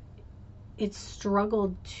more it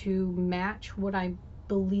struggled to match what I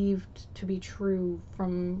believed to be true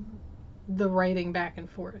from the writing back and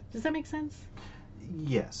forth. Does that make sense?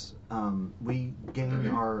 Yes. We gain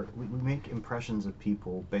we make impressions of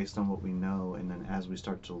people based on what we know, and then as we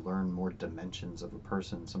start to learn more dimensions of a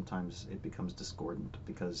person, sometimes it becomes discordant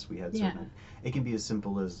because we had certain. Yeah. It can be as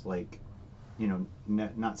simple as like, you know,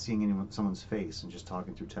 not seeing someone's face and just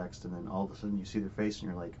talking through text, and then all of a sudden you see their face and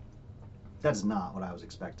you're like, that's not what I was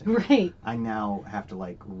expecting. Right. I now have to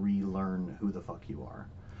like relearn who the fuck you are.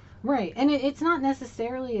 Right, and it's not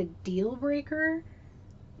necessarily a deal breaker,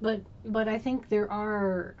 but I think there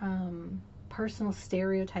are personal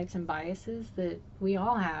stereotypes and biases that we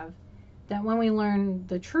all have. That when we learn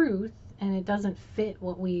the truth and it doesn't fit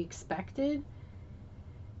what we expected,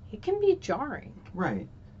 it can be jarring. Right,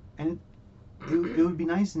 and it would be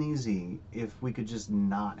nice and easy if we could just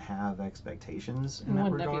not have expectations in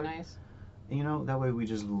that regard. Wouldn't that be nice? You know, that way we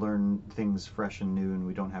just learn things fresh and new and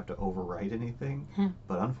we don't have to overwrite anything.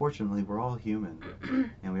 But unfortunately, we're all human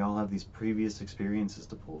and we all have these previous experiences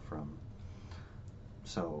to pull from.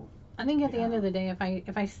 So I think at the end of the day, if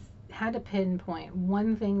I had to pinpoint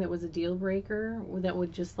one thing that was a deal breaker that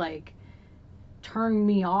would just like turn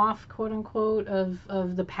me off, quote unquote, of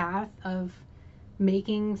the path of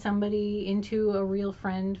making somebody into a real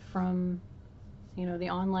friend from, you know, the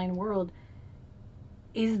online world,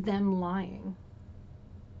 is them lying.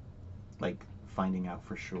 Like finding out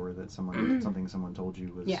for sure that something someone told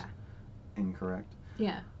you was incorrect.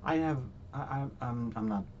 Yeah. I'm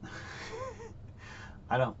not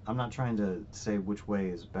I'm not trying to say which way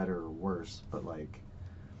is better or worse, but like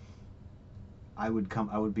I would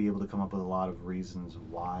be able to come up with a lot of reasons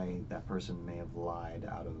why that person may have lied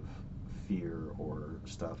out of fear or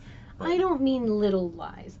stuff. But I don't mean little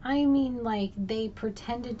lies. I mean like they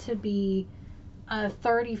pretended to be a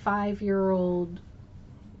 35-year-old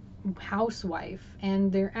housewife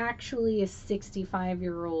and they're actually a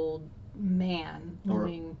 65-year-old man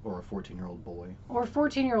living, or a 14-year-old boy. Or a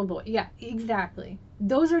 14-year-old boy. Yeah, exactly.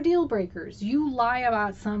 Those are deal breakers. You lie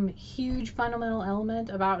about some huge fundamental element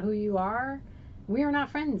about who you are, we are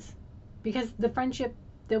not friends. Because the friendship,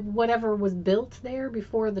 that whatever was built there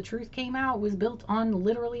before the truth came out, was built on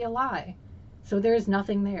literally a lie. So there's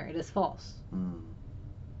nothing there. It is false. Mm.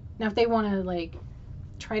 Now, if they want to, like,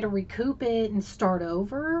 try to recoup it and start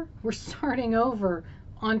over, we're starting over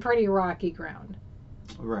on pretty rocky ground.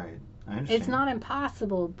 Right. I understand. It's not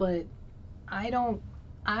impossible, but I don't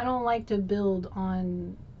like to build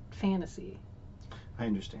on fantasy. I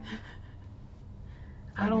understand.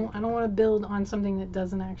 I don't want to build on something that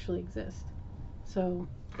doesn't actually exist. So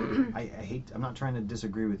I'm not trying to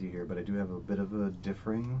disagree with you here, but I do have a bit of a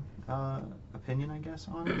differing opinion, I guess,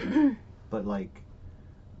 on it. But like,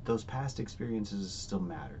 those past experiences still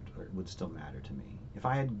mattered, or would still matter to me. If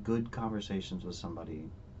I had good conversations with somebody,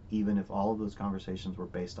 even if all of those conversations were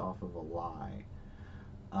based off of a lie,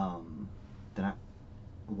 then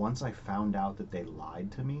once I found out that they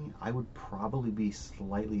lied to me, I would probably be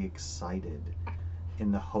slightly excited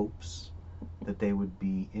in the hopes that they would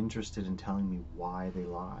be interested in telling me why they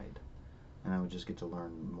lied. And I would just get to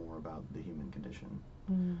learn more about the human condition.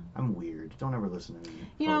 I'm weird. Don't ever listen to me.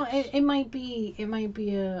 You know, it might be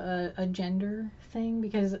a gender thing,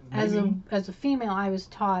 because maybe. as a female, I was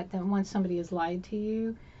taught that once somebody has lied to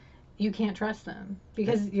you, you can't trust them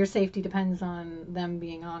because your safety depends on them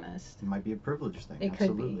being honest. It might be a privilege thing. It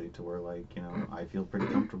absolutely, could be. To where, like, you know, I feel pretty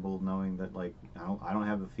comfortable knowing that, like, I don't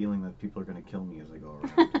have a feeling that people are going to kill me as I go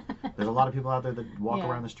around. There's a lot of people out there that walk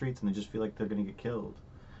around the streets and they just feel like they're going to get killed,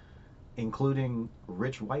 including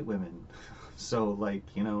rich white women. So, like,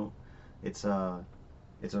 you know, it's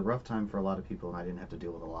it's a rough time for a lot of people, and I didn't have to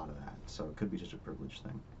deal with a lot of that. So it could be just a privilege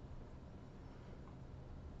thing.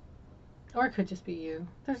 Or it could just be you.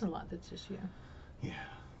 There's a lot that's just you. Yeah,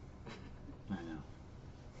 I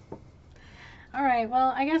know. All right.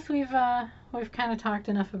 Well, I guess we've kind of talked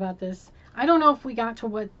enough about this. I don't know if we got to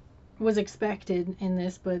what was expected in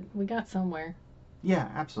this, but we got somewhere. Yeah,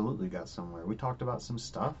 absolutely got somewhere. We talked about some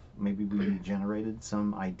stuff. Maybe we generated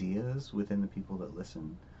some ideas within the people that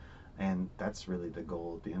listen, and that's really the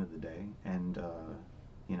goal at the end of the day. And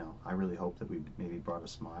I really hope that we maybe brought a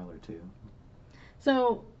smile or two.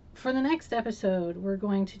 So for the next episode, we're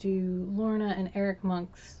going to do Lorna and Eric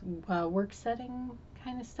Monk's work setting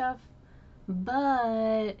kind of stuff.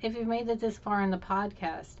 But if you've made it this far in the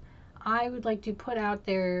podcast, I would like to put out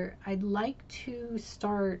there, I'd like to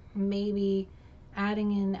start maybe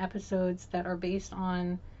adding in episodes that are based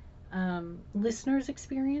on listeners'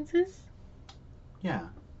 experiences. Yeah.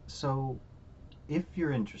 So if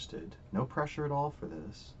you're interested, no pressure at all for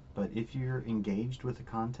this, but if you're engaged with the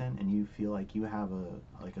content and you feel like you have a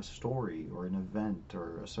story or an event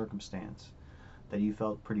or a circumstance that you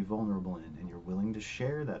felt pretty vulnerable in, and you're willing to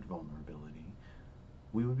share that vulnerability,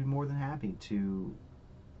 we would be more than happy to,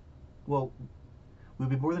 well, we'd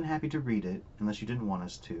be more than happy to read it, unless you didn't want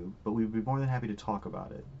us to, but we'd be more than happy to talk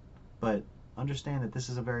about it. But understand that this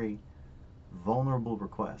is a very vulnerable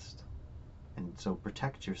request, and so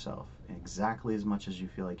protect yourself exactly as much as you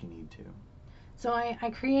feel like you need to. So I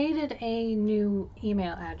created a new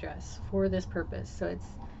email address for this purpose. So it's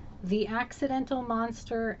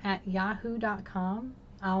theaccidentalmonster@yahoo.com.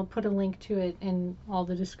 I'll put a link to it in all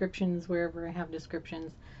the descriptions wherever I have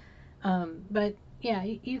descriptions. But yeah,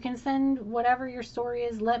 you can send whatever your story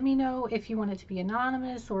is. Let me know if you want it to be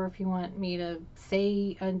anonymous or if you want me to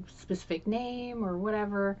say a specific name or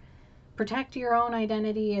whatever. Protect your own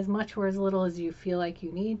identity as much or as little as you feel like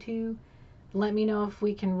you need to. Let me know if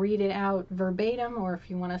we can read it out verbatim or if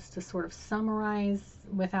you want us to sort of summarize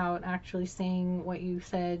without actually saying what you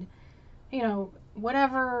said.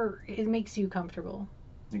 Whatever it makes you comfortable.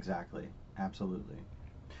 Exactly. Absolutely.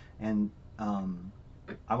 And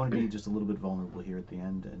I want to be just a little bit vulnerable here at the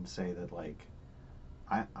end and say that, like,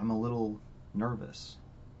 I'm a little nervous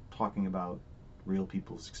talking about real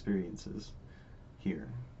people's experiences here,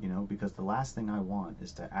 because the last thing I want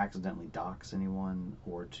is to accidentally dox anyone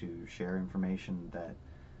or to share information that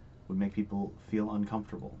would make people feel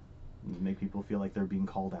uncomfortable, make people feel like they're being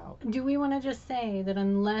called out. Do we want to just say that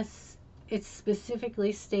unless it's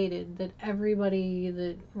specifically stated that everybody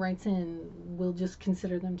that writes in will just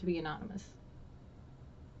consider them to be anonymous?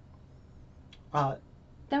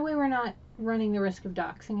 That way we're not running the risk of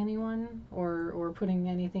doxing anyone or putting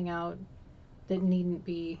anything out that needn't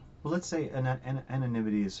be. Well, let's say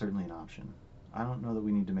anonymity is certainly an option. I don't know that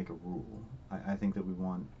we need to make a rule. I think that we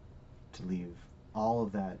want to leave all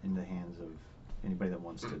of that in the hands of anybody that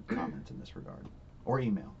wants to comment in this regard. Or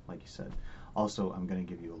email, like you said. Also, I'm going to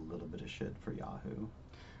give you a little bit of shit for Yahoo.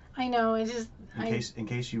 I know, it's just... In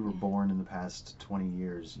case you were born in the past 20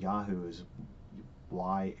 years, Yahoo is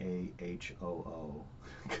YAHOO,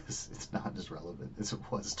 because it's not as relevant as it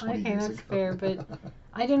was 20 years ago. Okay, that's fair, but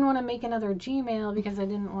I didn't want to make another Gmail because I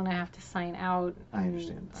didn't want to have to sign out and I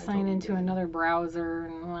understand. sign into another browser,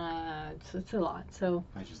 and it's a lot. So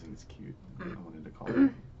I just think it's cute. I wanted to call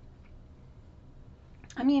it.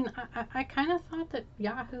 I mean, I kind of thought that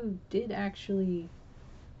Yahoo did actually,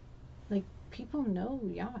 like, people know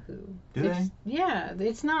Yahoo. Do they? Yeah,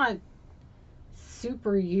 it's not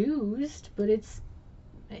super used, but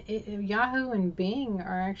Yahoo and Bing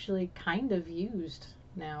are actually kind of used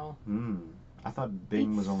now. I thought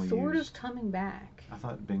Bing was only sort used... of coming back. I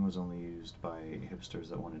thought Bing was only used by hipsters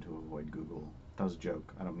that wanted to avoid Google. That was a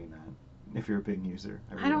joke. I don't mean that. If you're a Bing user,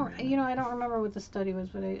 I don't remember what the study was,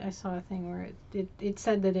 but I saw a thing where it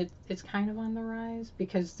said that it's kind of on the rise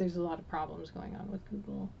because there's a lot of problems going on with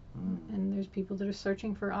Google, and there's people that are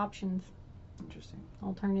searching for options. Interesting.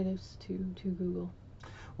 Alternatives to Google.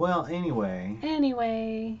 Well,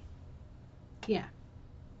 anyway, yeah.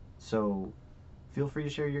 So, feel free to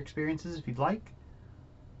share your experiences if you'd like.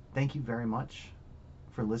 Thank you very much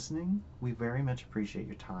for listening. We very much appreciate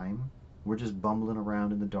your time. We're just bumbling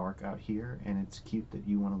around in the dark out here, and it's cute that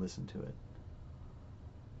you want to listen to it.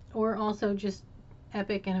 Or also just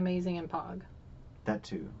epic and amazing and pog. That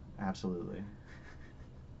too, absolutely.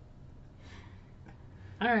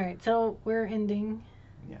 All right, so we're ending.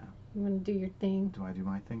 Yeah. You want to do your thing? Do I do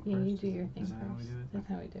my thing Yeah, first? you do your thing Is first. that how we do it? That's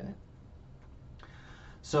how we do it.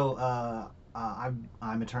 So,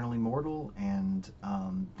 I'm Eternally Mortal, and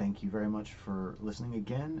thank you very much for listening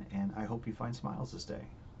again, and I hope you find smiles this day.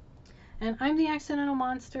 And I'm the Accidental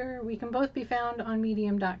Monster. We can both be found on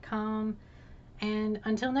medium.com. And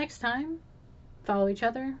until next time, follow each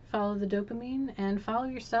other, follow the dopamine, and follow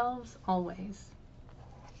yourselves always.